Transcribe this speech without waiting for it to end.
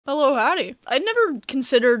Hello, howdy. I'd never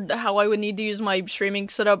considered how I would need to use my streaming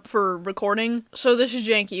setup for recording, so this is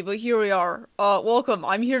janky, but here we are. Welcome.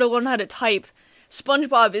 I'm here to learn how to type.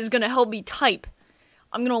 SpongeBob is gonna help me type.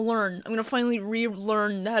 I'm gonna learn. I'm gonna finally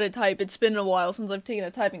relearn how to type. It's been a while since I've taken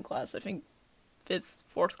a typing class. I think 5th,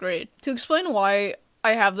 4th grade. To explain why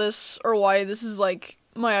I have this, or why this is like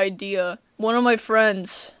my idea, one of my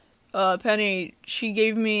friends, Penny, she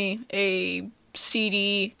gave me a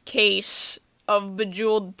CD case of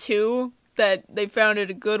Bejeweled 2 that they found at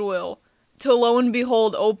a Goodwill. To lo and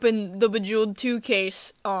behold, open the Bejeweled 2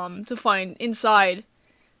 case to find inside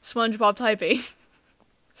SpongeBob typing.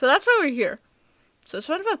 So that's why we're here. So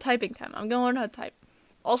SpongeBob typing time. I'm gonna learn how to type.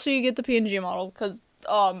 Also, you get the PNG model because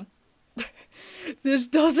this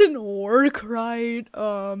doesn't work right.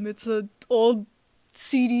 It's an old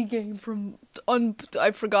CD game from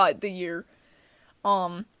I forgot the year.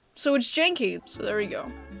 So it's janky. So there we go.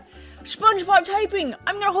 SpongeBob typing!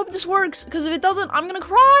 I'm gonna hope this works, because if it doesn't, I'm gonna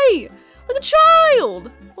cry! Like a child!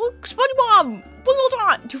 Look, SpongeBob!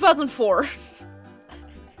 2004.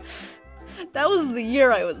 That was the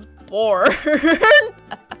year I was born. Hi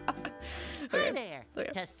there! Okay.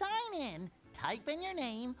 To sign in, type in your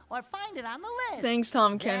name or find it on the list. Thanks,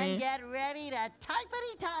 Tom Kenny. Then get ready to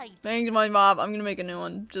typity-type. Thanks, my mom. I'm gonna make a new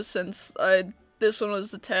one, just since this one was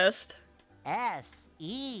the test.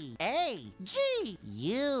 SEAGULL.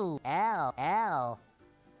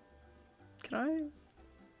 Can I?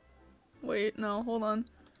 Wait, no, hold on.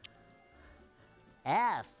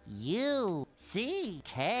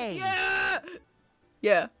 FUCK. Yeah!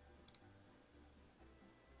 Yeah.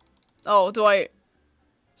 Oh, do I?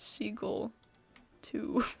 Seagull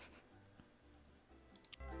 2.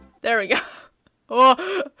 There we go. Oh!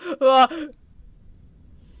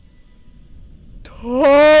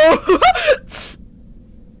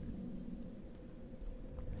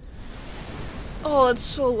 Oh, that's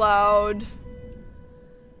so loud.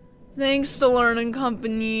 Thanks to Learning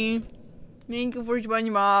Company. Thank you for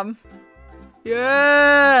joining, Mom.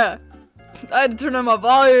 Yeah! I had to turn on my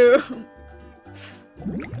volume.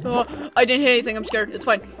 Oh, I didn't hit anything. I'm scared. It's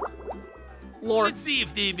fine. Lord. Let's see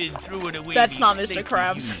if they've been throwing away. That's not these Mr.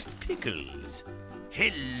 Krabs. Pickles.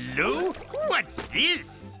 Hello? What's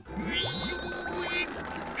this?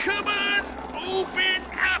 Come on, open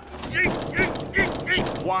up!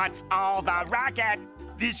 What's all the racket?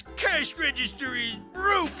 This cash register is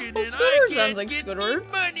broken Well, and Scooter I sounds can't like get Scooter. me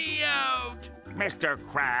money out. Mr.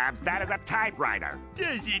 Krabs, that is a typewriter.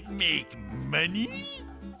 Does it make money?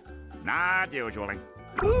 Not usually.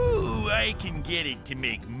 Ooh, I can get it to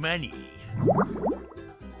make money.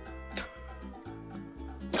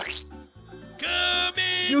 Come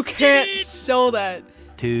in. You can't sell that.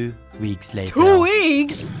 2 weeks later. 2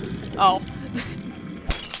 weeks? Oh.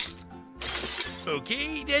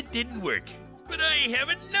 Okay, that didn't work. But I have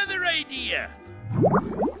another idea.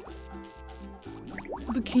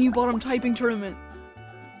 Bikini Bottom typing tournament.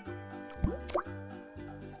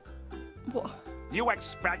 What? You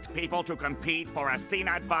expect people to compete for a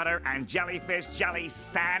peanut butter and jellyfish jelly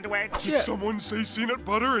sandwich? Yeah. Did someone say peanut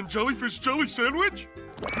butter and jellyfish jelly sandwich?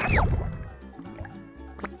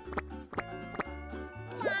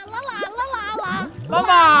 My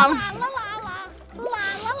mom!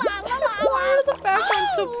 Why are the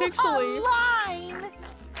backgrounds so pixely?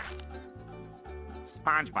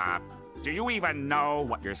 SpongeBob, do you even know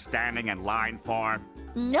what you're standing in line for?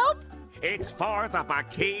 Nope. It's for the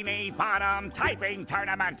Bikini Bottom Typing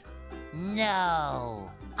Tournament. No.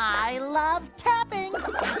 I love tapping.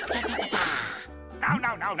 No,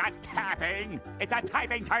 not tapping. It's a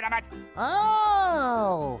typing tournament.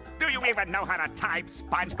 Oh. Do you even know how to type,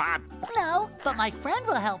 SpongeBob? No, but my friend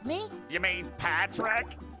will help me. You mean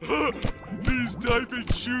Patrick? These typing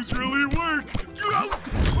shoes really work.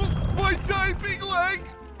 My typing leg.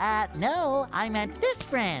 No, I meant this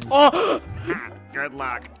friend. Oh! Good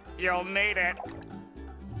luck. You'll need it.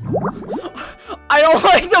 I don't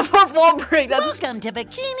like the football break. That's Welcome to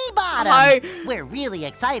Bikini Bottom. Hi. We're really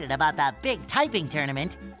excited about the big typing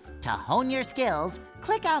tournament. To hone your skills,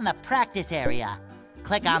 click on the practice area.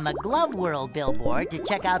 Click on the Glove World billboard to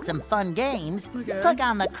check out some fun games. Okay. Click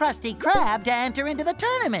on the Krusty Krab to enter into the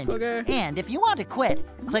tournament. Okay. And if you want to quit,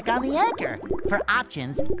 click on the anchor. For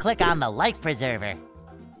options, click on the life preserver.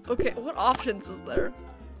 okay. What options is there?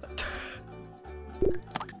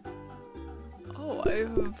 Oh, I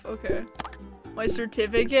have okay. My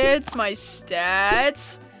certificates, my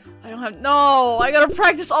stats. I don't have. No, I gotta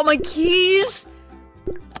practice all my keys.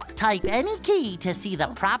 Type any key to see the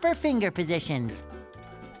proper finger positions.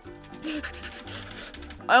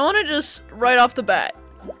 I want to just right off the bat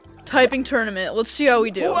Typing tournament. Let's see how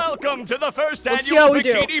we do. Welcome to the first Let's see annual how we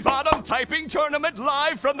do. Bikini Bottom Typing Tournament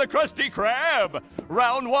live from the Krusty Krab.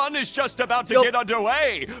 Round 1 is just about to get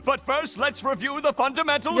underway, but first let's review the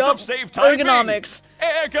fundamentals of safe typing. Ergonomics.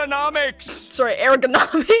 Ergonomics. Sorry,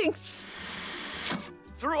 ergonomics.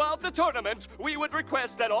 Throughout the tournament, we would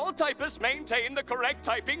request that all typists maintain the correct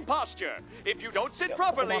typing posture. If you don't sit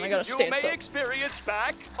properly, I gotta you stand may up. experience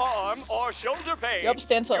back, arm, or shoulder pain. Yep,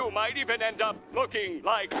 stand up. You might even end up looking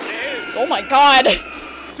like this. Oh my god.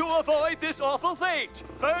 To avoid this awful fate,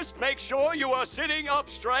 first make sure you are sitting up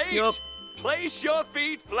straight. Yup. Place your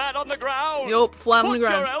feet flat on the ground. Yup, flat on the Put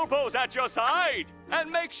ground. your elbows at your side. And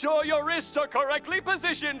make sure your wrists are correctly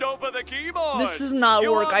positioned over the keyboard. This does not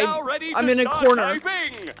You work. are now ready I'm to in a start corner.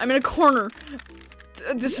 typing. I'm in a corner.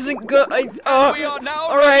 This isn't good. We are now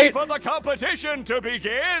all ready right. for the competition to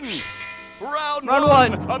begin. Round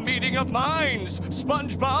one. A meeting of minds.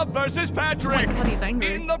 SpongeBob versus Patrick. Oh my God, he's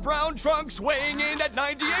angry. In the brown trunks, weighing in at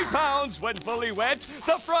 98 pounds when fully wet.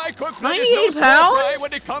 The fry cook that is 98 no small fry pounds?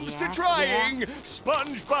 when it comes to trying.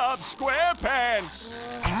 SpongeBob SquarePants.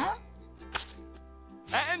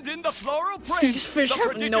 And in the floral print, These fish the have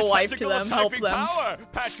prodigious no life to tentacle of them. Help typing them. Power,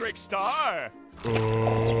 Patrick Star.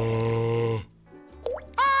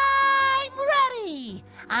 I'm ready!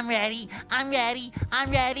 I'm ready, I'm ready, I'm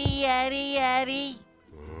ready, ready.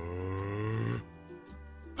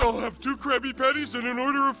 I'll have 2 Krabby Patties and an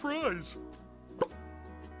order of fries.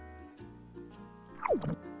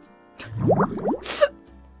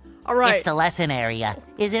 All right. It's the lesson area.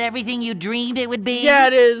 Is it everything you dreamed it would be? Yeah,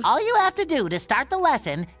 it is. All you have to do to start the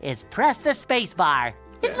lesson is press the space bar.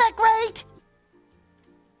 Isn't that great?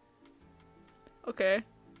 Okay.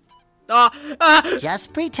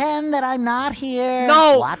 Just pretend that I'm not here.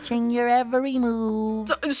 No. Watching your every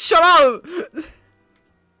move. Shut up.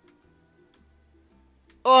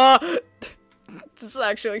 This is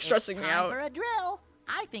actually like stressing me Time out. for a drill.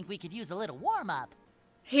 I think we could use a little warm-up.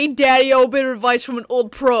 Hey, Daddy, a bit of advice from an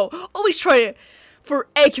old pro. Always try it for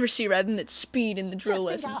accuracy rather than speed in the drill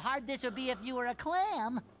Just think lesson. how hard this would be if you were a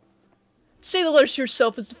clam. Say the letters to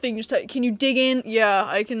yourself as the fingers tight. Can you dig in? Yeah,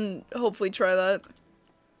 I can hopefully try that.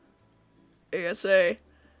 ASA.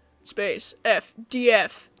 Space. F.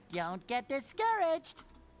 DF. Don't get discouraged.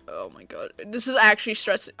 Oh my god. This is actually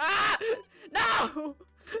stressing. Ah! No!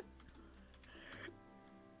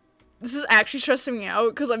 This is actually stressing me out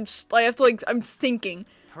because I have to I'm thinking.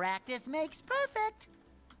 Practice makes perfect.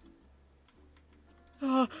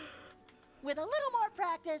 Uh, With a little more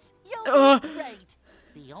practice, you'll be great.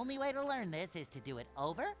 The only way to learn this is to do it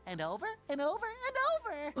over and over and over and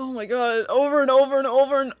over. oh my god. Over and over and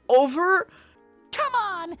over and over? Come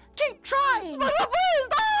on, keep trying.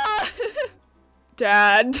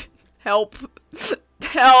 Dad, help.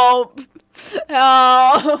 Help.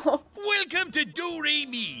 Help. Welcome to Do Re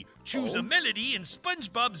Mi. Choose a melody in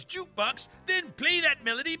SpongeBob's jukebox, then play that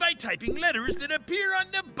melody by typing letters that appear on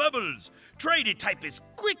the bubbles. Try to type as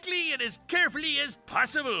quickly and as carefully as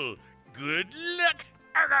possible. Good luck.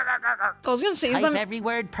 I was gonna say, is Type that... every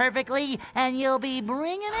word perfectly, and you'll be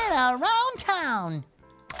bringing it around town.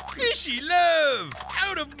 Fishy love,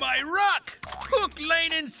 out of my rock. Hook,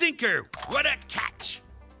 line, and sinker. What a catch.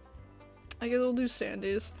 I guess I'll do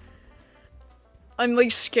Sandy's. I'm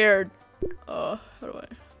like scared. How do I?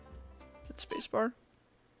 Hit spacebar?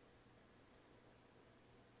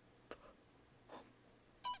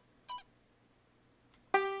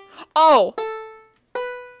 Oh!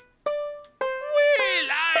 Well,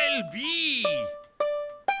 I'll be.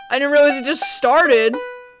 I didn't realize it just started.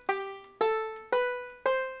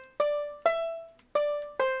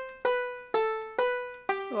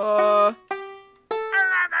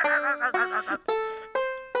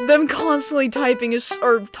 Them constantly typing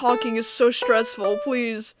or talking is so stressful.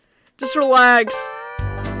 Please, just relax.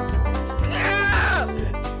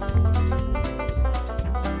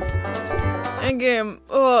 Endgame.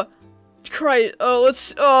 Christ.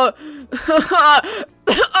 Let's.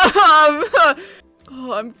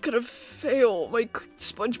 I'm gonna fail my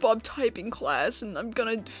SpongeBob typing class, and I'm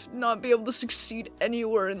gonna not be able to succeed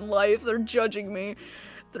anywhere in life. They're judging me.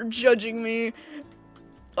 They're judging me.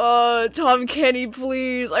 Tom Kenny,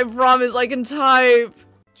 please. I promise I can type.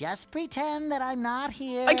 Just pretend that I'm not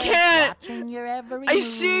here. I can't. Watching your every I move.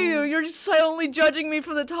 see you. You're just silently judging me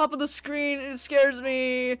from the top of the screen. It scares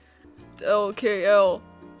me. LKL.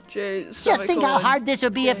 J. Just think how hard this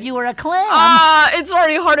would be if you were a clam. It's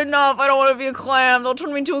already hard enough. I don't want to be a clam. Don't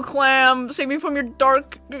turn me into a clam. Save me from your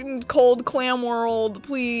dark and cold clam world,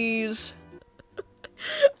 please.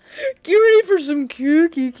 Get ready for some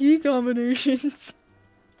kooky key combinations.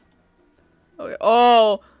 Okay.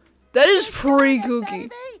 Oh, that is pretty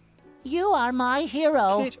kooky. You are my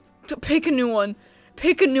hero. Pick a new one.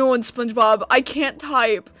 Pick a new one, SpongeBob. I can't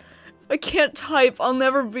type. I can't type. I'll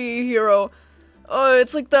never be a hero.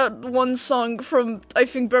 It's like that one song from, I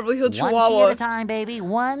think, Beverly Hills Chihuahua. 1 key at a time, baby.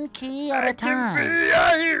 1 key at a time. I can be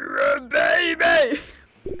a hero, baby!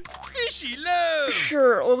 Fishy love!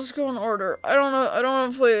 Sure, we'll just go in order. I don't know. I don't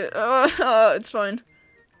want to play it. It's fine.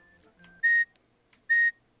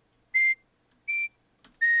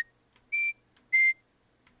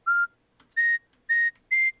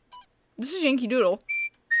 This is Yankee Doodle.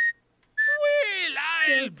 Well,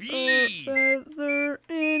 I'll A be. feather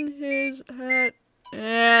in his hat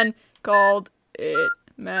and called it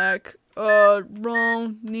macaroni.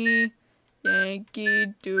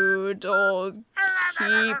 Yankee Doodle,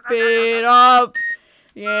 keep it up.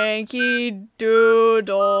 Yankee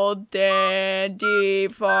Doodle, dandy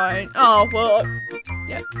fine. Oh, well,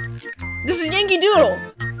 yeah. This is Yankee Doodle.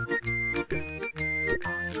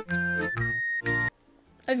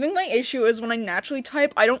 I think my issue is when I naturally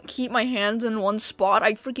type, I don't keep my hands in one spot.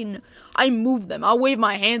 I move them. I'll wave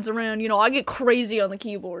my hands around, you know, I get crazy on the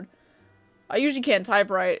keyboard. I usually can't type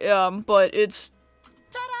right, but it's...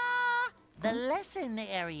 Ta-da! The lesson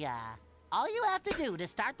area. All you have to do to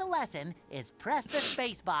start the lesson is press the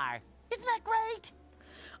space bar. Isn't that great?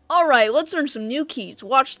 Alright, let's learn some new keys.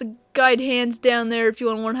 Watch the guide hands down there if you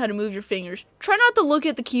want to learn how to move your fingers. Try not to look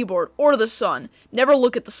at the keyboard or the sun. Never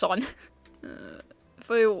look at the sun.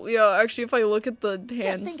 If I look at the hands.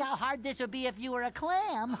 Just think how hard this would be if you were a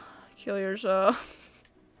clam. Kill yours,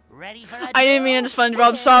 Ready for a I didn't mean to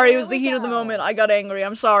SpongeBob. Sorry, it was the heat of the moment. I got angry.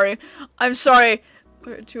 I'm sorry. I'm sorry.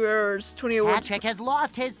 2 errors, 28 words. Patrick has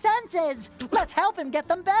lost his senses. Let's help him get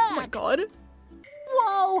them back. Oh my god.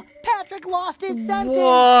 Whoa! Patrick lost his senses.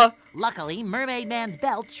 Whoa. Luckily, Mermaid Man's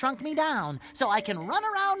belt shrunk me down, so I can run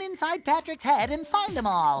around inside Patrick's head and find them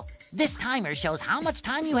all. This timer shows how much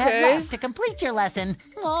time you have left to complete your lesson.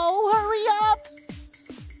 Oh, hurry up!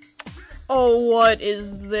 Oh, what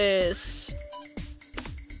is this?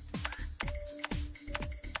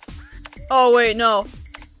 Oh, wait, no.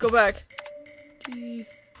 Go back. D.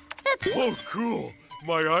 Oh, cool.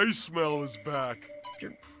 My eye smell is back.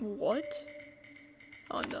 What?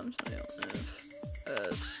 Oh, I'm dumb. F.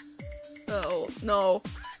 S. Oh, no.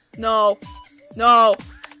 No. No.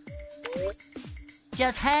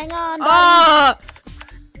 Just hang on, buddy. Ah!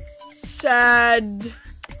 Sad.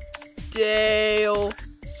 Dale.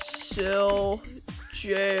 Sill.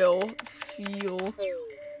 Jail. Feel.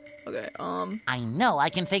 Okay, I know I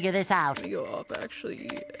can figure this out. let me go up, actually.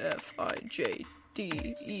 E, F, I, J,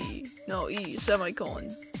 D, E. No, E,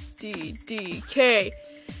 semicolon. D, D, K,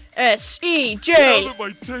 S, E, J. Now that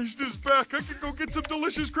my taste is back, I can go get some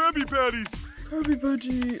delicious Krabby Patties. Krabby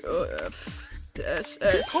Patty, F, S,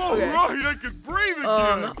 S. All Okay. right, I can breathe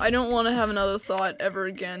again. I don't want to have another thought ever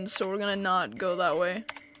again, so we're gonna not go that way.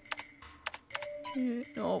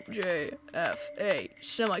 No, J, F, A,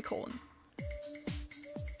 semicolon.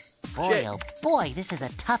 Boy, oh boy, this is a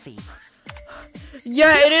toughie.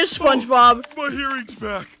 Yeah, it is SpongeBob. My hearing's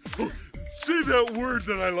back. Oh, say that word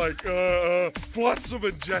that I like. Flotsam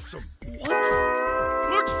and jetsam. What?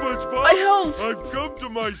 Look, SpongeBob. I helped. I've come to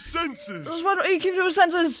my senses. He came to his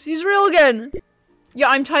senses. He's real again. Yeah,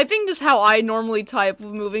 I'm typing just how I normally type,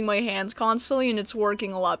 moving my hands constantly, and it's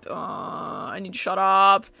working a lot. I need to shut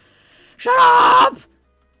up. Shut up!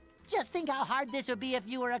 Just think how hard this would be if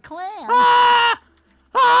you were a clam. Ah!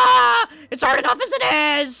 Ah! It's hard enough as it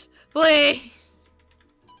is! Please!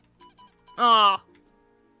 Ah.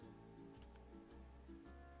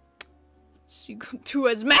 Seagull 2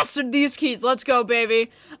 has mastered these keys. Let's go,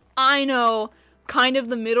 baby. I know. Kind of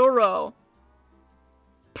the middle row.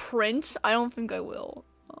 Print? I don't think I will.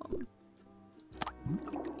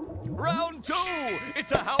 Round 2!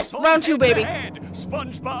 It's a household Round 2, baby. head-to-head.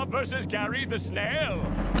 SpongeBob versus Gary the Snail.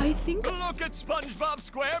 I think... Look at SpongeBob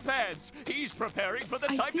SquarePants. He's preparing for the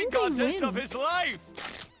I typing think I contest win. of his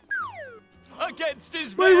life. Against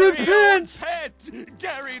his My red very own pants. pet,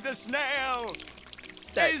 Gary the Snail.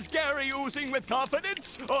 Is Gary oozing with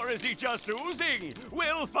confidence, or is he just oozing?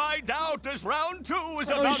 We'll find out as round 2 is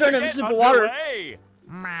he's about trying to to get sip of water. underway.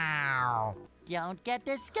 Meow. Don't get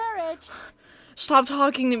discouraged. Stop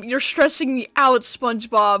talking to me. You're stressing me out,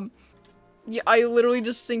 SpongeBob. Yeah, I literally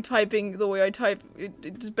just think typing the way I type,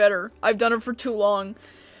 it's better. I've done it for too long.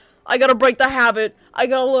 I gotta break the habit. I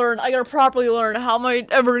gotta learn. I gotta properly learn. How am I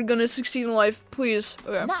ever gonna succeed in life? Please.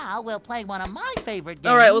 Okay. Now we'll play one of my favorite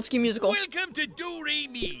games. Alright, let's get musical. Welcome to Do Re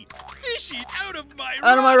Mi. Fish it out of my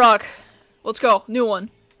Out of my rock. rock. Let's go. New one.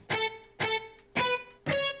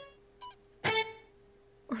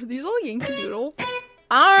 Are these all Yankee Doodle?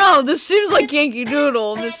 I don't know. This seems like Yankee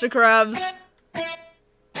Doodle, Mr. Krabs.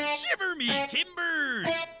 Shiver me timbers.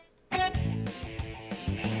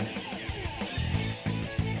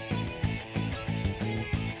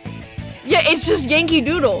 Yeah, it's just Yankee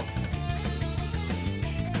Doodle.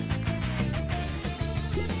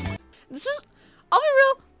 This is, I'll be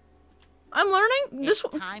real, I'm learning. This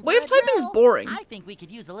way of typing is boring. I think we could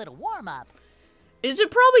use a little warm-up. Is it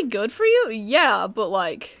probably good for you? Yeah, but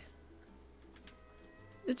like,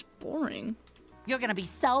 it's boring. You're gonna be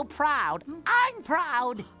so proud. I'm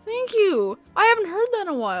proud. Thank you. I haven't heard that in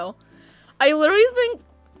a while. I literally think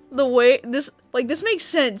the way this makes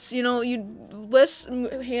sense. You know, you less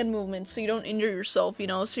hand movements so you don't injure yourself. You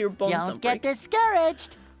know, so your bones don't break. Don't get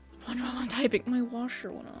discouraged. I'm typing. My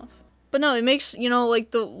washer went off. But no, it makes, you know,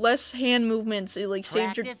 like the less hand movements. It like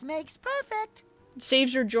saves your Practice makes perfect.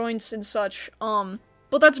 Saves your joints and such. But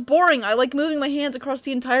that's boring. I like moving my hands across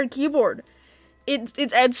the entire keyboard.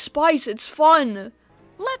 It adds spice. It's fun.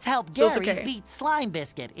 Let's help Gary beat Slime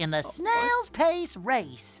Biscuit in the snail's pace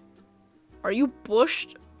race. Are you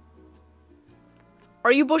bushed?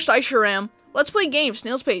 Are you bushed? I sure am. Let's play game.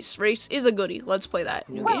 Snail's Pace Race is a goodie. Let's play that.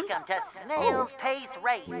 New game. Welcome to Snail's Pace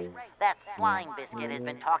Race. That Slime Biscuit has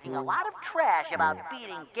been talking a lot of trash about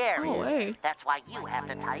beating Gary. Oh, hey. That's why you have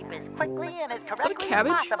to type as quickly and as correctly as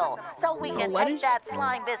cabbage? possible, so we can lettuce? take that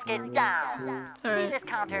Slime Biscuit down. See Alright. this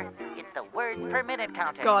counter? It's the words per minute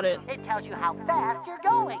counter. Got it. It tells you how fast you're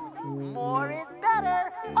going. More is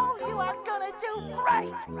better. Oh, you are gonna do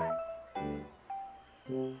great.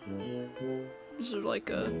 This is like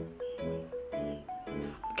a...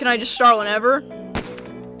 Can I just start whenever?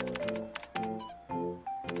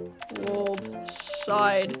 Old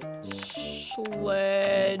side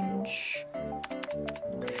sledge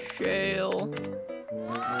shale.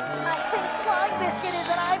 I think Slime Biscuit is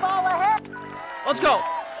an eyeball ahead. Let's go.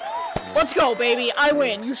 Let's go, baby. I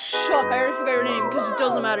win. You suck. I already forgot your name because it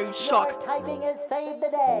doesn't matter. You suck. Your typing has saved the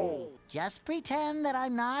day. Just pretend that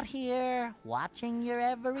I'm not here, watching your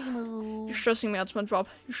every move. You're stressing me out, SpongeBob.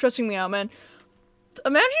 You're stressing me out, man.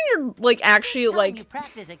 Imagine you're like actually Next time like you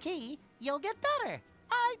practice a key, you'll get better.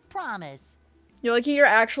 I promise. you're like at your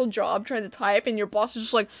actual job trying to type, and your boss is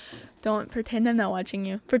just like, "Don't pretend I'm not watching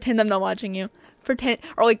you. Pretend I'm not watching you. Pretend."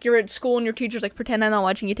 Or like you're at school and your teacher's like, "Pretend I'm not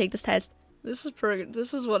watching you take this test." This is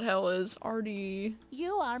This is what hell is. RD.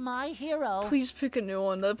 You are my hero. Please pick a new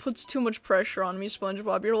one. That puts too much pressure on me,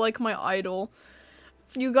 SpongeBob. You're like my idol.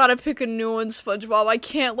 You gotta pick a new one, SpongeBob. I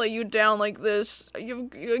can't let you down like this. You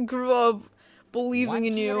grew up believing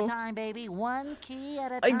in you. One key at a time, baby. One key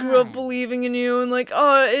at a I time. grew up believing in you, and like,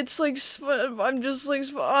 it's like, I'm just like,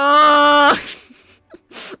 ah.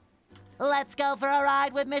 Let's go for a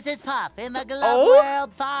ride with Mrs. Puff in the Glove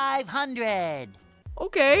World 500.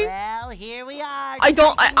 Okay. Well, here we are. I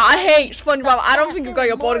hate SpongeBob. I don't think you got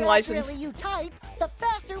your boating license. The more accurately you type, the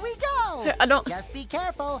faster we go. I don't. Just be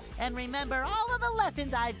careful and remember all of the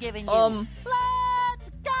lessons I've given you. Let's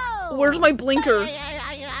go. Where's my blinker?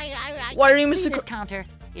 Why are you See missing? this counter?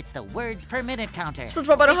 It's the words per minute counter.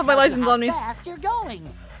 SpongeBob, I don't have my license on me. How fast you're going.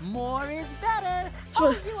 More is better.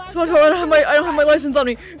 SpongeBob, I don't have my license on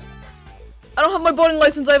me. I don't have my boating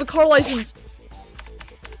license. I have a car license.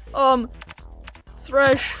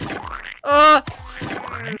 Thresh.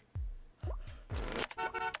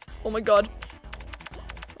 Oh my god.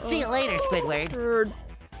 See you later, Squidward. Bird.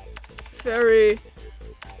 Fairy.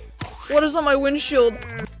 What is on my windshield?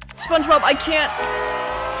 SpongeBob, I can't.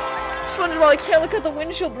 SpongeBob, I can't look at the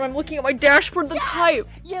windshield when I'm looking at my dashboard to type.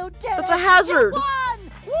 You did That's it. a hazard. You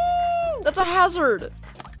won. Woo! That's a hazard.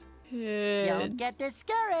 Don't get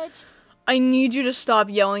discouraged. I need you to stop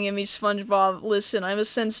yelling at me, SpongeBob. Listen, I'm a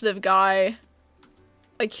sensitive guy.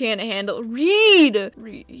 I can't handle. Read!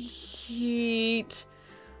 Reheat.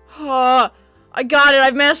 I got it.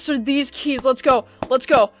 I've mastered these keys. Let's go. Let's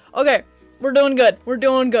go. Okay. We're doing good. We're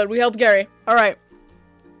doing good. We helped Gary. Alright.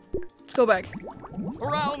 Let's go back.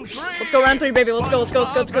 Round 3. Let's go round 3, baby. Let's go. Let's go.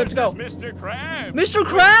 Let's go. Let's go. Let's go. Mr. Krabs. Mr.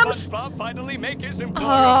 Krabs? Will SpongeBob finally make his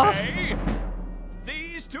employer pay?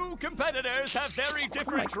 These two competitors have very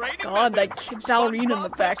different training God, that methods. kid ballerina in the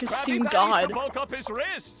SpongeBob back puts has Krabby seen Patties God. to bulk up his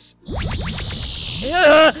wrists,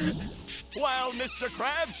 Yeah. while Mr.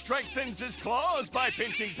 Krabs strengthens his claws by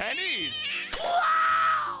pinching pennies.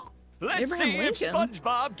 Let's Abraham see if Lincoln.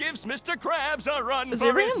 SpongeBob gives Mr. Krabs a run Is for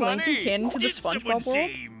his Abraham money. Lincoln canon to the Did someone SpongeBob world?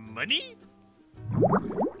 say money?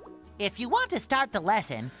 If you want to start the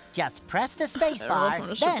lesson, just press the space I bar, don't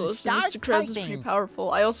know if then I'm supposed to. start Mr. Krabs is pretty typing.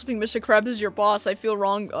 powerful. I also think Mr. Krabs is your boss. I feel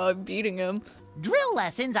wrong beating him. Drill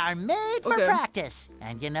lessons are made for Okay. practice.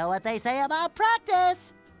 And you know what they say about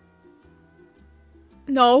practice?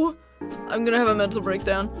 No. I'm gonna have a mental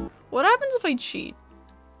breakdown. What happens if I cheat?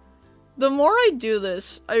 The more I do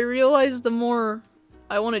this, I realize the more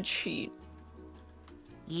I want to cheat.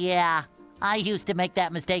 Yeah, I used to make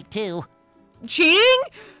that mistake too. Cheating?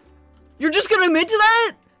 You're just gonna admit to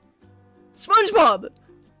that? SpongeBob!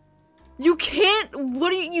 You can't. What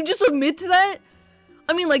do you just admit to that?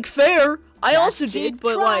 I mean, like, fair. I Just also keep did,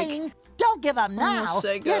 but trying. like. Don't give up now.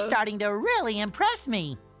 Sega. You're starting to really impress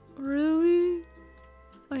me. Really?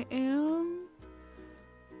 I am?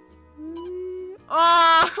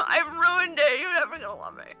 I've ruined it. You're never gonna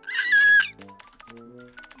love me.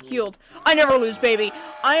 Healed. I never lose, baby.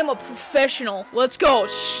 I am a professional. Let's go.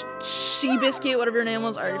 Seabiscuit, whatever your name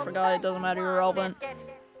was. I already forgot. It doesn't matter. You're irrelevant.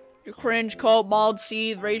 You're cringe, cult, mauled,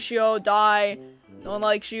 seed, ratio, die. No one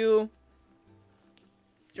likes you.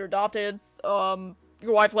 You're adopted.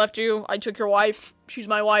 Your wife left you. I took your wife. She's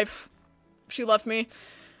my wife. She left me.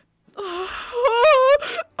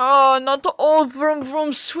 Oh, not the old vroom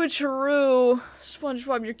vroom switcheroo.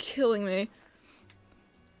 SpongeBob, you're killing me.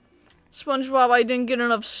 SpongeBob, I didn't get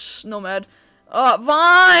enough Nomad.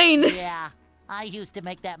 Vine! Yeah, I used to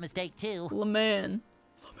make that mistake too. Lemanberg.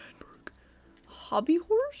 Hobby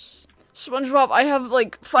horse? SpongeBob, I have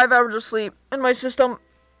like 5 hours of sleep in my system.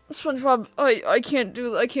 SpongeBob, I can't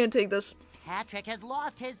take this. Patrick has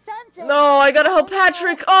lost his senses. No, I gotta help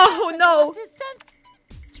Patrick. Oh no. Lost his senses.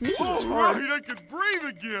 All right, I can breathe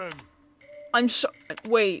again. I'm so.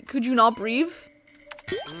 Wait, could you not breathe?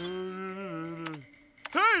 Hey,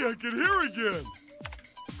 I can hear again.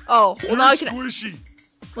 Oh, well now I can. Squishy.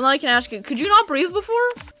 Well now I can ask you. Could you not breathe before?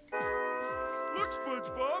 Look,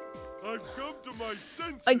 SpongeBob, I've come to my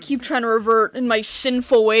senses. I keep trying to revert in my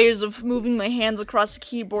sinful ways of moving my hands across the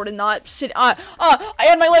keyboard and not sit. I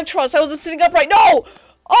had my leg crossed. I wasn't sitting upright. No!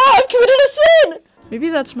 Oh, I've committed a sin. Maybe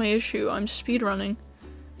that's my issue. I'm speedrunning,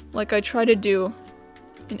 like I try to do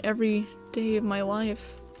in every day of my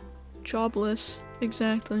life. Jobless.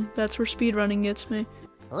 Exactly. That's where speedrunning gets me.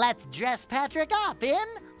 Let's dress Patrick up in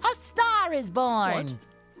A Star Is Born.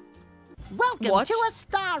 Welcome What? to A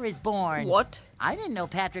Star Is Born. What? I didn't know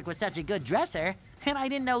Patrick was such a good dresser, and I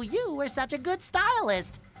didn't know you were such a good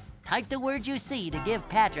stylist. Type the word you see to give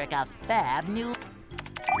Patrick a fab new...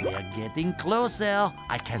 We're getting closer.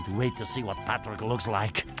 I can't wait to see what Patrick looks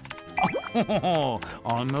like.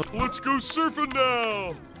 Almost. Let's go surfing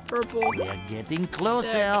now. Purple. We're getting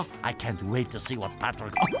closer. I can't wait to see what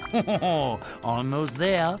Patrick... Almost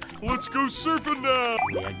there. Let's go surfing now.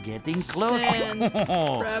 We're getting closer. Sand.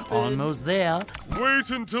 Rapid. Almost there. Wait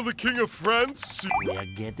until the King of France. We're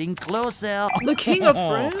getting closer. The King of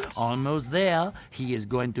France? Almost there. He is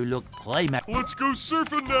going to look prima. Let's go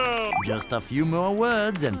surfing now. Just a few more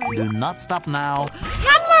words and do not stop now.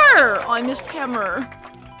 Hammer! I missed hammer.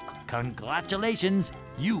 Congratulations.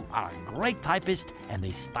 You are a great typist and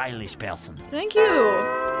a stylish person. Thank you.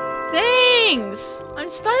 Thanks. I'm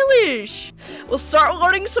stylish. We'll start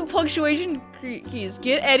learning some punctuation keys.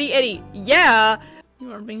 Get Eddie. Yeah.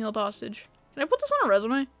 You are being held hostage. Can I put this on a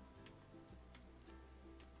resume?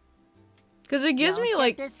 Because it gives Don't me get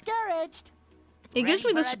like... discouraged. It gives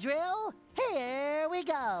me Ready this... for a drill? Here we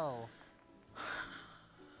go.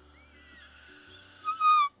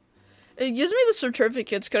 It gives me the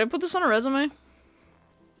certificates. Could I put this on a resume?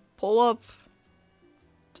 Pull up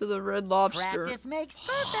to the Red Lobster. Practice makes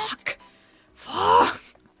perfect. Fuck.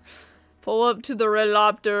 Pull up to the Red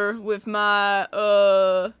Lobster with my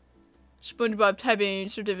SpongeBob typing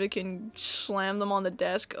certificate and slam them on the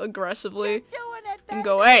desk aggressively. You're doing it, And baby.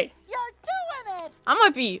 go, hey, You're doing it. I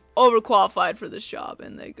might be overqualified for this job.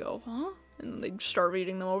 And they go, huh? And they start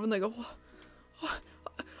reading them over and they go, why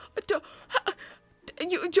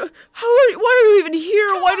are you even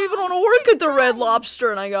here? Why do you even want to work at the Red Lobster?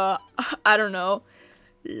 And I go, I don't know,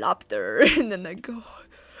 Lobster. And then they go,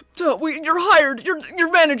 you're hired.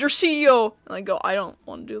 You're manager, CEO. And I go, I don't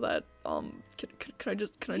want to do that. Can I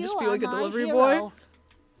just be like a delivery boy?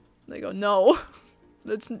 They go, no,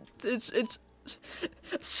 it's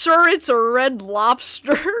sir, it's a Red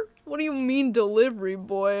Lobster. What do you mean delivery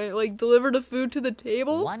boy? Like deliver the food to the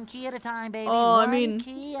table? One key at a time, baby. Oh, I One mean,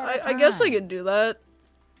 key at a I guess I time. could do that.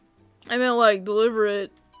 I mean, like, deliver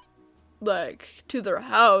it, like, to their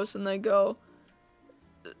house, and they go,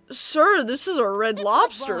 sir, this is a Red It's like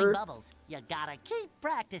Lobster. blowing bubbles. You gotta keep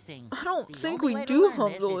practicing. I don't The think only we way to do learn home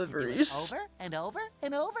this is to do it deliveries. over and over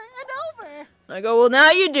and over and over. I go, well, now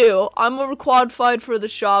you do. I'm overqualified for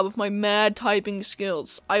this job with my mad typing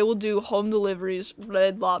skills. I will do home deliveries,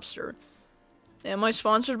 Red Lobster. Am I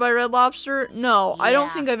sponsored by Red Lobster? No, I don't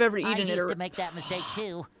Yeah, think I've ever I eaten used it. to make that mistake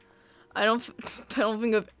too. I don't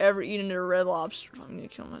think I've ever eaten at a Red Lobster. I'm gonna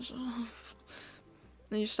kill myself.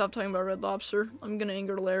 Then you stop talking about Red Lobster. I'm gonna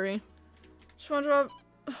anger Larry. SpongeBob.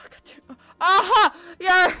 Oh, God damn. Aha!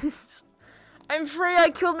 Yes! I'm free. I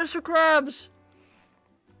killed Mr. Krabs.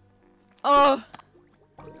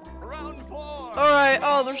 Round 4. Alright.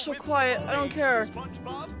 Oh, they're so quiet. I don't care.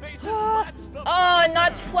 SpongeBob faces Oh,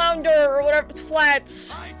 not flounder or whatever.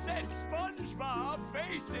 Flats. I said SpongeBob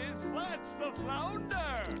faces Flats the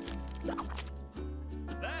flounder.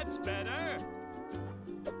 That's better.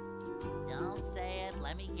 Don't say it.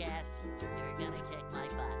 Let me guess. You're gonna kick my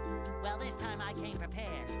butt. Well, this time I came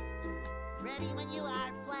prepared. Ready when you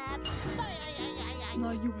are, Flats.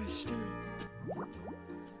 Not US still.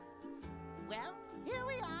 Well, here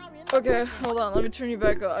we are in Okay, hold on. Let me turn you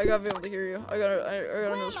back up. I gotta be able to hear you. I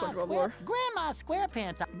gotta know SpongeBob lore. Grandma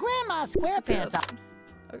SquarePants. Grandma SquarePants.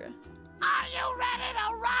 Okay. Are you ready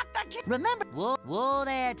to rock the key? Remember, whoa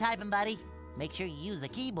there, typing buddy. Make sure you use the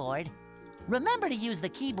keyboard. Remember to use the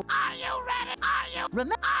keyboard. Are you ready? Are you? Are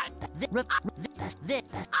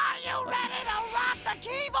you ready to rock the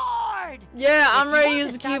keyboard? Yeah, I'm If you ready to want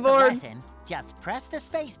use the start keyboard. lesson, just press the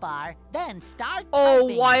space bar, then start Oh,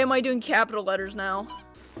 typing. why am I doing capital letters now?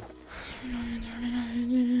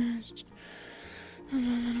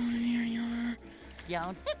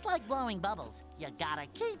 Don't. It's like blowing bubbles. You gotta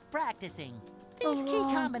keep practicing. These key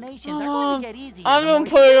combinations are going to get easier. I'm the gonna more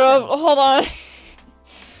put you it do up. them. Hold on.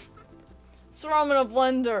 Throw them in a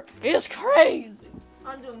blender. It's crazy.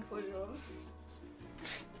 I'm doing put it up.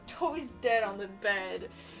 Toby's dead on the bed.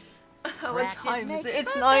 What Practice time is it? makes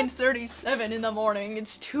It's perfect. 9:37 in the morning.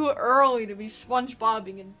 It's too early to be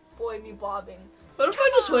SpongeBobbing and boy me bobbing. What if I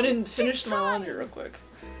just went and finished my laundry real quick?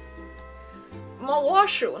 My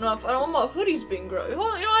washer went off. I don't want my hoodies being gross.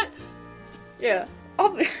 Well, you know what? Yeah,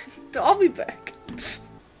 I'll be back.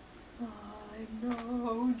 I'm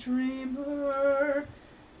no dreamer.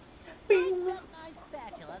 Pick up my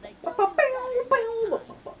spatula. They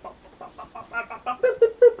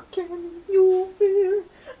Can you feel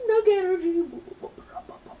the energy?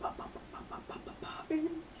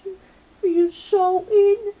 Feel so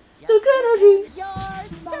in just the energy. You're My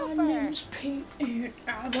super. name's Pete and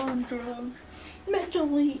I'm on drugs.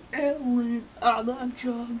 Mentally ill and I'm on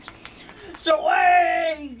drugs. So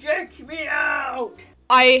hey, check me out.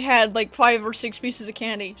 I had like 5 or 6 pieces of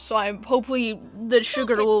candy, so I'm hopefully the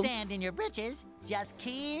sugar Don't will. get sand in your britches. Just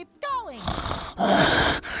keep going.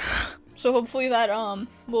 So hopefully that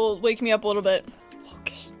will wake me up a little bit.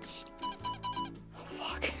 Locusts. Oh,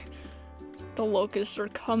 fuck. The locusts are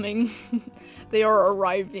coming. They are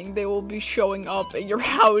arriving. They will be showing up at your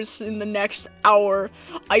house in the next hour.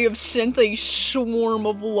 I have sent a swarm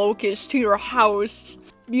of locusts to your house.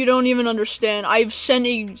 You don't even understand. I've sent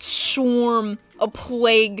a swarm, a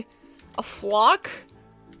plague, a flock,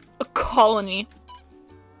 a colony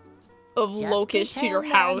of Just locusts to your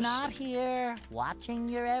pretend I'm house. not here, watching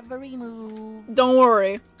your every move. Don't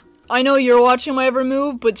worry. I know you're watching my every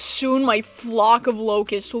move, but soon my flock of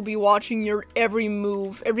locusts will be watching your every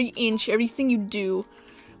move, every inch, everything you do.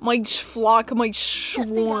 My flock, my Just think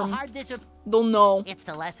how swarm. hard this would. They'll know. It's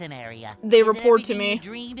the lesson area. They Is it report to everything me. You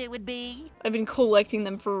dreamed it would be. I've been collecting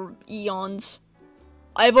them for eons.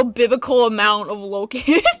 I have a biblical amount of locusts.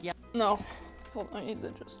 Yep. No. Hold on, I need to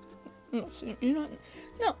just. No, see, you know,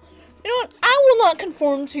 no. You know what? I will not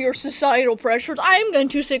conform to your societal pressures. I am going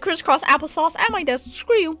to sit crisscross applesauce at my desk.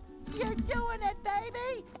 Screw you. You're doing it,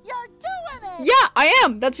 baby. You're doing it. Yeah, I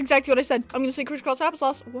am. That's exactly what I said. I'm gonna say crisscross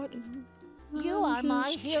applesauce. What? You are my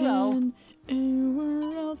hero. And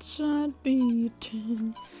we're outside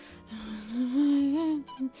beating.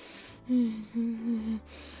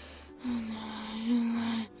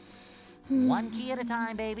 One key at a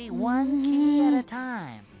time, baby. One key at a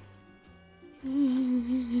time.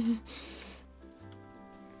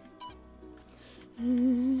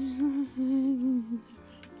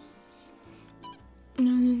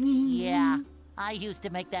 Yeah, I used to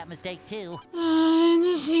make that mistake too.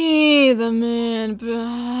 I see the man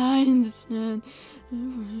behind the tent.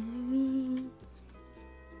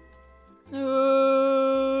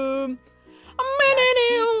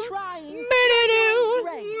 Keep trying. You're doing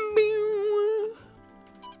great.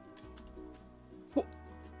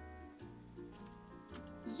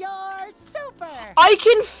 You're super. I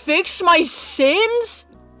can fix my sins?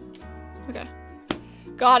 Okay.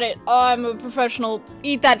 Got it. I'm a professional.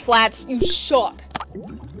 Eat that, Flats. You suck.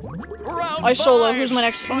 Round I solo. five. Who's my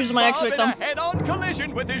next SpongeBob victim? In a head-on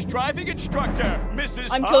collision with his driving instructor, Mrs.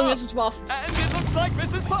 I'm Puff. killing Mrs. Puff. And it looks like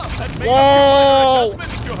Mrs. Puff has made Whoa. a few minor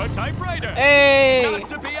adjustments to her typewriter. Hey! Not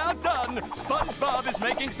to be outdone, SpongeBob is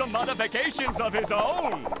making some modifications of his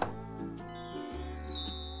own.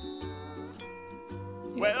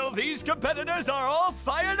 Well, these competitors are all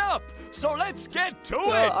fired up, so let's get to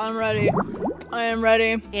it. I'm ready. I am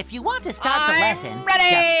ready. If you want to start the I'm lesson,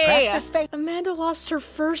 ready! just press the space. Amanda lost her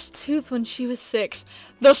first tooth when she was 6.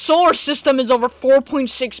 The solar system is over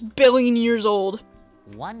 4.6 billion years old.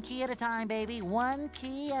 One key at a time, baby. One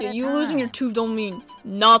key at a time. You losing your tooth don't mean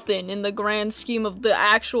nothing in the grand scheme of the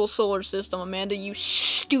actual solar system, Amanda, you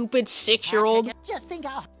stupid 6-year-old. Just think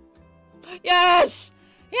how... Yes!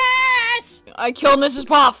 Yes! I killed Mrs.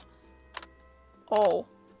 Puff! Oh.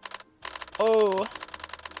 Oh.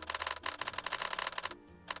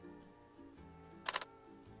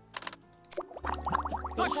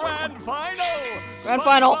 The grand final! Grand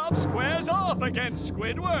final. SpongeBob squares off against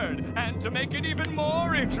Squidward, and to make it even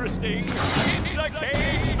more interesting, it's a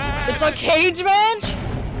cage match! It's a cage match?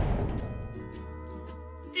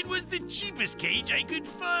 It was the cheapest cage I could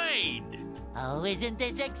find. Oh, isn't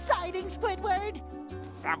this exciting, Squidward?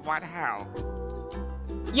 Someone help.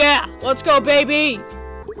 Yeah, let's go, baby!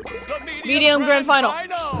 The Medium grand final.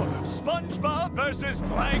 SpongeBob versus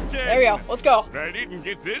Plankton! There we go, let's go. I didn't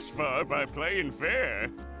get this far by playing fair.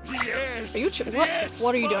 Yes! Are you what? Yes,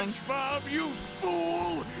 What are you doing? SpongeBob, you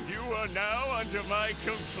fool! You are now under my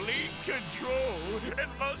complete control and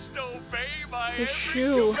must obey my The every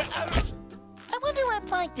shoe. command. I wonder where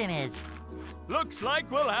Plankton is. Looks like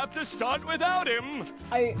we'll have to start without him.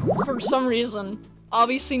 For some reason,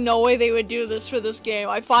 obviously no way they would do this for this game.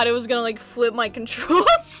 I thought it was gonna like flip my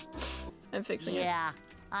controls. I'm fixing it. Yeah,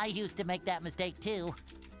 I used to make that mistake too.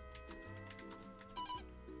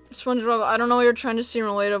 SpongeBob, I don't know what you're trying to seem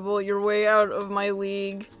relatable. You're way out of my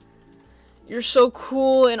league. You're so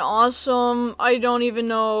cool and awesome. I don't even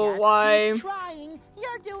know Just why keep trying.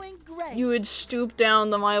 You're doing great. you would stoop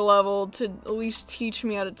down to my level to at least teach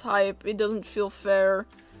me how to type. It doesn't feel fair.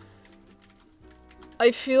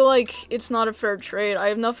 I feel like it's not a fair trade. I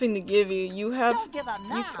have nothing to give you. You have... Don't give up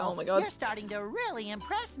now. Oh my god. You're starting to really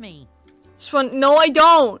impress me. No, I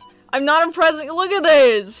don't. I'm not impressing. Look at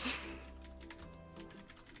this.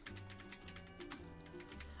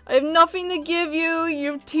 I have nothing to give you.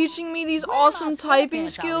 You're teaching me these awesome typing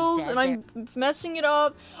skills, and I'm messing it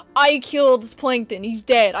up. I killed Plankton. He's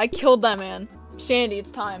dead. I killed that man. Sandy,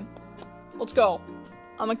 it's time. Let's go.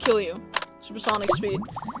 I'm gonna kill you. Supersonic speed.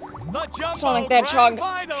 The Jumbo Sonic that Grand chug.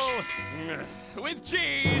 Final with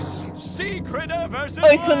cheese, Sea Critter versus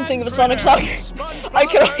I couldn't think of a Sonic song. I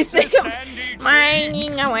could only think of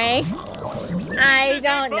Mining away. I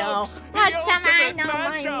don't know what to mine on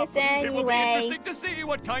mine this It will be anyway. interesting to see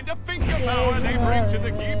what kind of finger power they bring to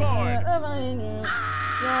the keyboard.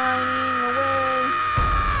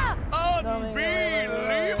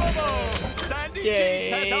 Unbelievable! Sandy Cheeks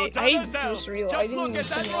has outdone I herself. just realized I Just didn't look even at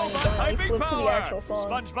that sing robot along, I typing flipped to the power. actual song.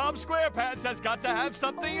 SpongeBob SquarePants has got to have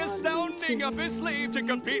something astounding up his sleeve to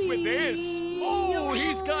compete with this. Oh,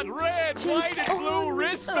 he's got red, white, and blue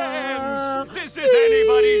wristbands. This is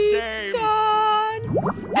anybody's game. God,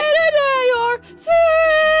 and a day or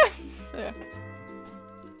two. Yeah.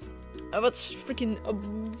 Let's freaking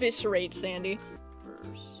eviscerate Sandy.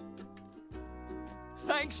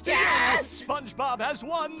 Thanks to you, SpongeBob has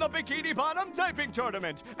won the Bikini Bottom typing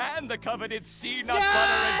tournament and the coveted sea nut butter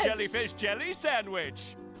and jellyfish jelly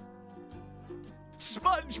sandwich.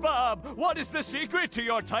 SpongeBob, what is the secret to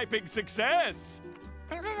your typing success?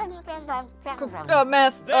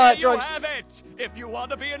 Math, There you drugs. have it. If you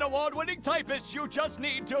want to be an award-winning typist, you just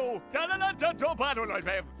need to.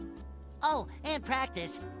 Oh, and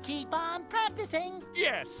practice. Keep on practicing.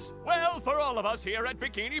 Yes. Well, for all of us here at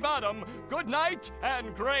Bikini Bottom, good night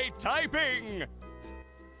and great typing.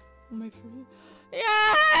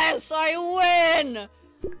 Yes, I win.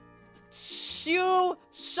 You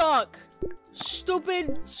suck,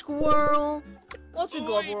 stupid squirrel. What's a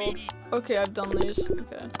glove world? Okay, I've done these.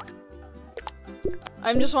 Okay.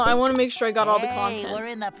 I want to make sure I got all the Hey, content. we're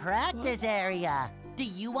in the practice area. Do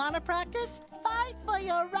you want to practice? Fight for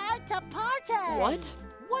your right to party. What?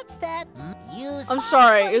 What's that? Use I'm fight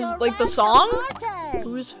sorry, for is your like the right to song? party.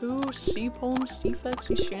 Who is who? Sea poem, sea facts,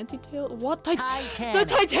 sea shanty tale? What? The Titanic.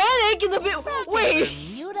 Titanic in the bit. Wait.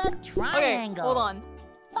 Bermuda Triangle. Okay, hold on.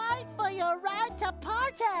 Fight for your right to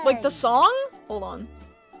party. Like the song? Hold on.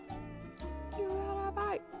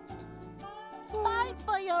 Fight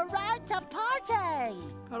for your right to party.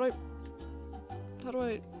 How do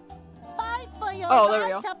I? Fight for your Oh, there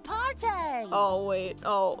we right go. to party. Oh wait.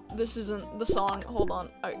 Oh, this isn't the song. Hold on.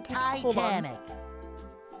 Hold on. Titanic.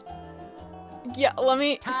 Yeah, let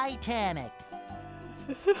me. Titanic.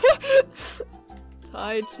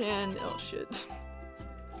 Titan. Oh shit.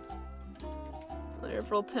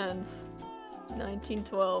 April 10th,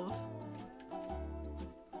 1912.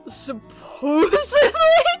 Supposedly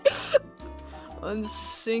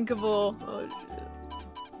unsinkable. Oh shit.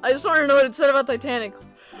 I just want to know what it said about Titanic.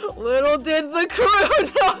 Little did the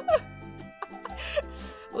crew know.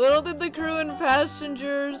 Little did the crew and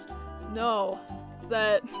passengers know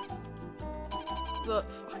that the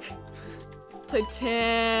fuck.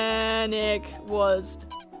 Titanic was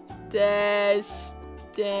destined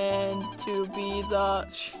to be the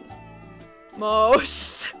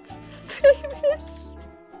most famous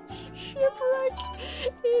shipwreck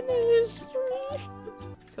in history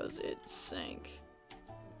because it sank.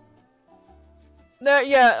 There,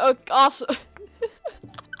 yeah, awesome.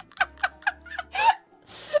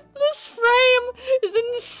 This frame is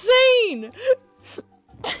insane.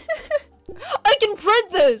 I can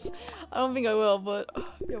print this. I don't think I will, but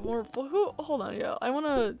yeah, more. Hold on, yeah, I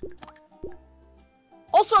wanna.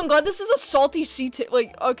 Also, I'm glad this is a salty sea.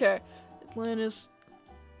 Like, okay, Atlantis.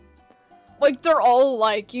 Like, they're all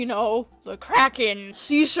like, you know, the Kraken,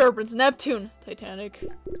 sea serpents, Neptune, Titanic.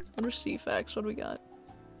 Undersea facts. What do we got?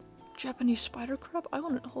 Japanese spider crab? I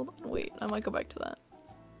want to hold on. Wait, I might go back to that.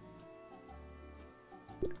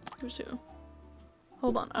 Who's who?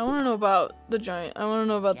 Hold on. I want to know about the giant. I want to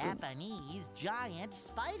know about Japanese giant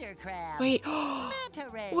spider crab. Wait. Manta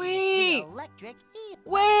ray. Wait. The electric eel.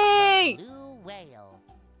 Wait. Blue whale.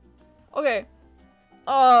 Okay.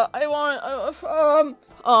 I want.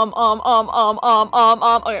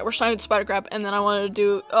 Okay, we're starting with spider crab, and then I wanted to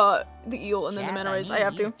do the eel, and then the manta rays. I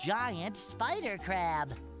have to. Giant spider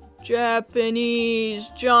crab. Japanese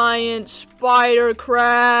giant spider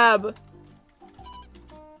crab.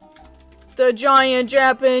 The giant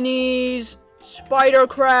Japanese spider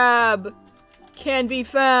crab can be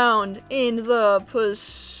found in the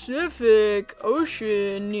Pacific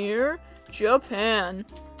Ocean near Japan.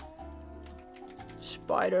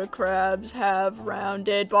 Spider crabs have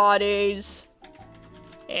rounded bodies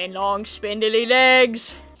and long spindly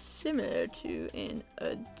legs, similar to an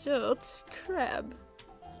adult crab.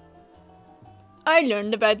 I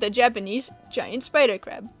learned about the Japanese giant spider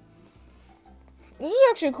crab. This is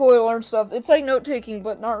actually cool to learn stuff. It's like note-taking,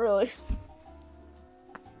 but not really.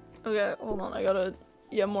 Okay, hold on. I gotta...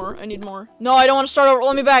 Yeah, more. I need more. No, I don't want to start over.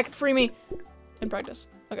 Let me back. Free me. In practice.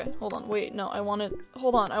 Okay, hold on. Wait, no. I want to...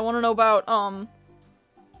 Hold on. I want to know about,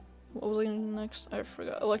 what was I next? I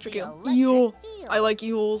forgot. Electric eel. Eel. I like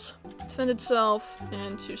eels. Defend itself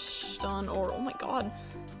and to stun or... Oh my god.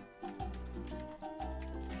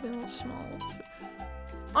 Kill small...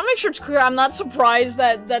 I want to make sure it's clear, I'm not surprised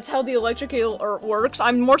that that's how the electric eel works.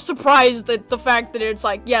 I'm more surprised at the fact that it's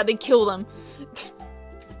like, yeah, they killed him.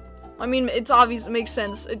 I mean, it's obvious, it makes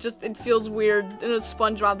sense. It feels weird in a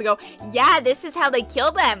SpongeBob to go, yeah, this is how they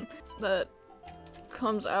kill them. That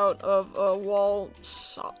comes out of a wall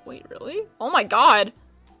wait, really? Oh my god.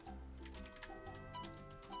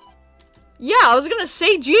 Yeah, I was gonna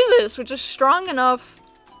say Jesus, which is strong enough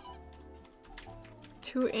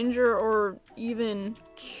to injure or even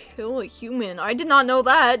kill a human. I did not know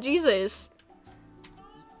that. Jesus.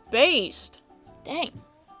 Based. Dang.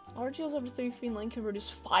 Large eels up to 30 feet in length can produce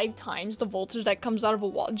 5 times the voltage that comes out of a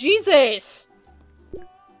wall. Jesus!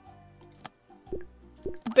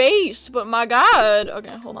 Based, but my god.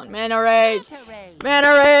 Okay, hold on. Manta rays.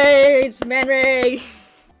 Manta rays. Manta rays.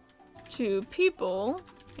 To people,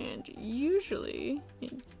 and usually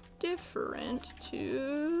different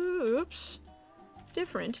to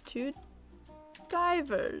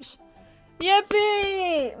divers.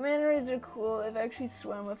 Yippee! Manta rays are cool. I've actually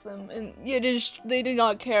swam with them, and they do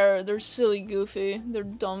not care. They're silly, goofy. They're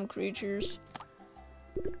dumb creatures.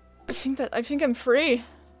 I think I'm free.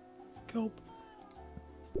 Gulp.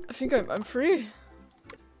 I think I'm free.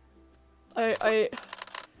 I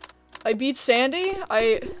beat Sandy.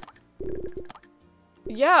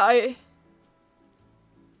 Yeah,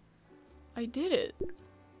 I did it.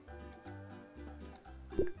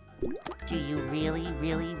 Do you really,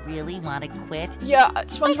 really, really want to quit? Yeah,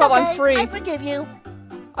 SpongeBob, Okay, I'm free. I forgive you.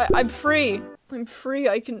 I'm free. I'm free.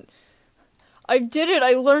 I did it.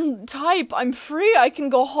 I learned type. I'm free. I can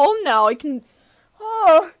go home now. I can...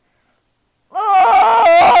 Oh.